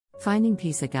Finding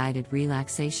peace, a guided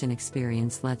relaxation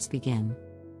experience. Let's begin.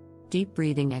 Deep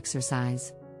breathing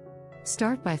exercise.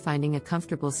 Start by finding a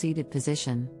comfortable seated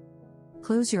position.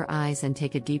 Close your eyes and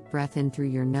take a deep breath in through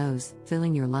your nose,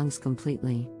 filling your lungs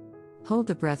completely. Hold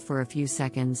the breath for a few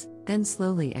seconds, then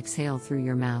slowly exhale through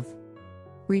your mouth.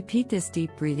 Repeat this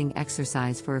deep breathing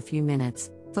exercise for a few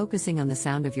minutes, focusing on the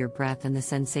sound of your breath and the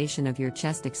sensation of your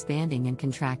chest expanding and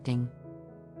contracting.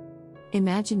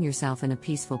 Imagine yourself in a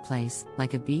peaceful place,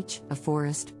 like a beach, a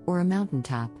forest, or a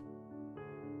mountaintop.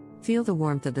 Feel the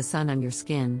warmth of the sun on your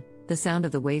skin, the sound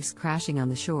of the waves crashing on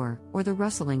the shore, or the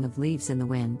rustling of leaves in the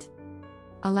wind.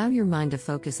 Allow your mind to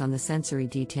focus on the sensory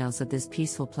details of this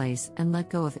peaceful place and let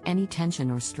go of any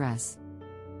tension or stress.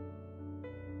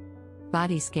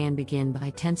 Body scan. Begin by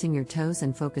tensing your toes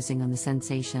and focusing on the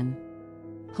sensation.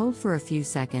 Hold for a few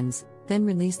seconds, then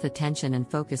release the tension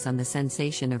and focus on the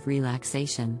sensation of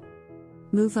relaxation.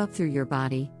 Move up through your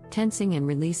body, tensing and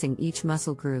releasing each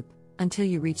muscle group, until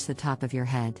you reach the top of your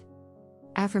head.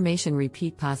 Affirmation.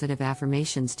 Repeat positive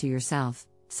affirmations to yourself,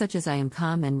 such as I am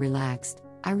calm and relaxed,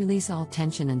 I release all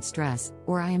tension and stress,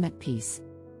 or I am at peace.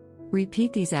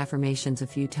 Repeat these affirmations a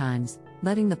few times,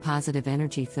 letting the positive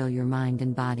energy fill your mind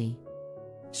and body.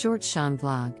 Short Sean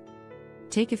vlog.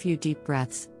 Take a few deep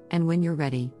breaths, and when you're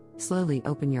ready, slowly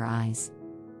open your eyes.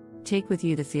 Take with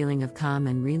you the feeling of calm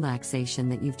and relaxation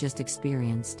that you've just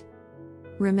experienced.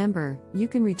 Remember, you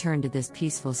can return to this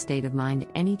peaceful state of mind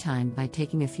anytime by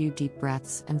taking a few deep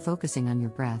breaths and focusing on your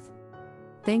breath.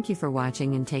 Thank you for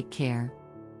watching and take care.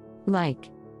 Like,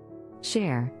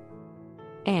 share,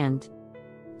 and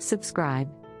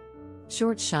subscribe.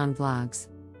 Short Sean Vlogs.